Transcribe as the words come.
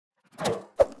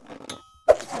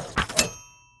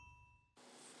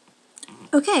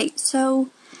Okay, so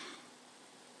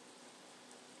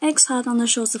Exiled on the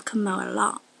Shores of Carmoa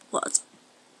LARP was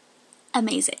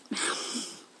amazing.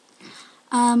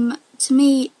 To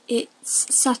me,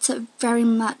 it's set up very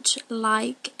much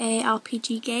like a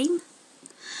RPG game,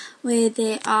 where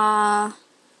there are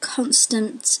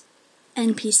constant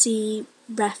NPC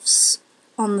refs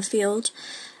on the field,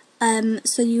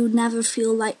 so you never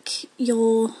feel like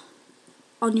you're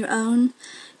on your own.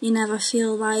 You never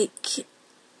feel like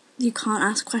you can't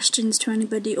ask questions to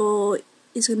anybody, or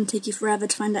it's going to take you forever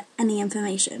to find out any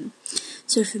information.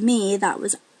 So for me, that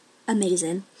was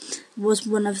amazing. Was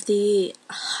one of the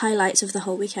highlights of the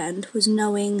whole weekend, was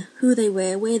knowing who they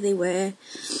were, where they were,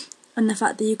 and the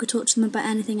fact that you could talk to them about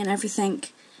anything and everything,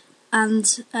 and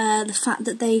the fact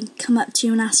that they come up to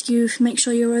you and ask you to make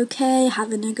sure you're okay,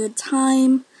 having a good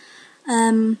time.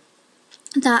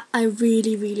 That I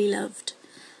really, really loved.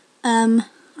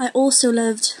 I also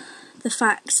loved the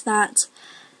fact that,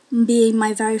 being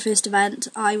my very first event,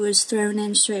 I was thrown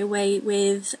in straight away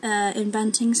with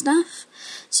inventing stuff.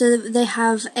 So they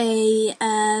have a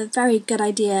very good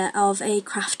idea of a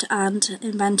craft and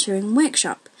inventoring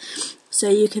workshop. So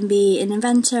you can be an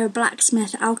inventor,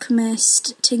 blacksmith,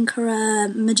 alchemist,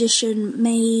 tinkerer, magician,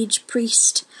 mage,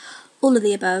 priest, all of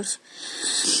the above.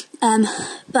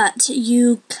 But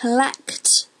you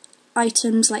collect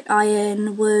items like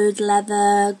iron, wood,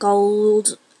 leather,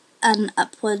 gold, and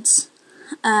upwards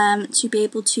to be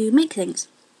able to make things.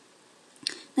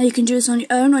 Now you can do this on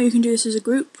your own, or you can do this as a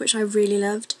group, which I really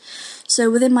loved. So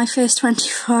within my first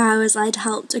 24 hours I'd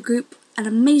helped a group, an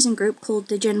amazing group called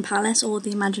the Gin Palace, or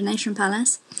the Imagination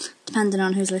Palace, depending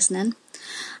on who's listening.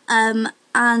 And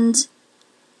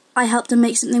I helped them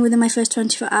make something within my first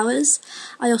 24 hours.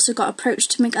 I also got approached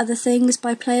to make other things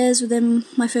by players within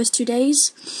my first 2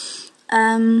 days.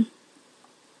 I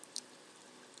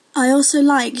also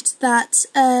liked that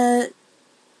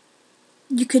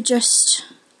you could just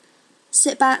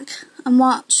sit back and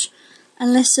watch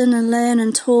and listen and learn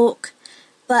and talk,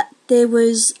 but there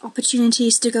was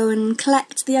opportunities to go and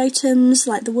collect the items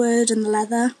like the wood and the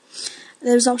leather.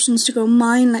 There was options to go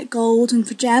mine like gold and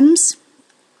for gems,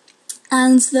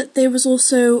 and that there was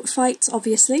also fights,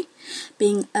 obviously,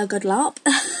 being a good LARP,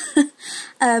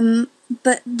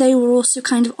 but they were also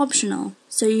kind of optional,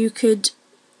 so you could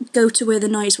go to where the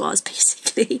noise was,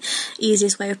 basically,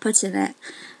 easiest way of putting it.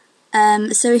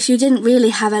 So if you didn't really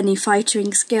have any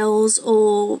fighting skills,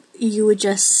 or you were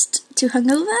just too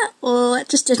hungover, or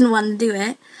just didn't want to do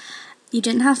it, you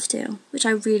didn't have to, which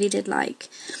I really did like.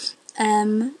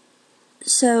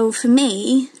 So for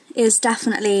me, it's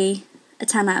definitely a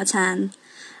 10 out of 10.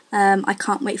 I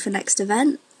can't wait for next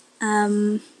event.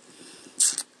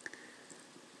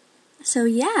 So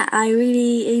yeah, I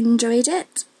really enjoyed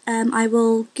it. I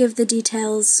will give the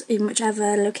details in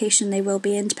whichever location they will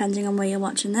be in, depending on where you're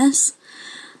watching this.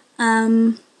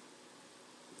 But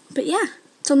yeah,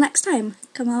 till next time,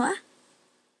 Carmoa.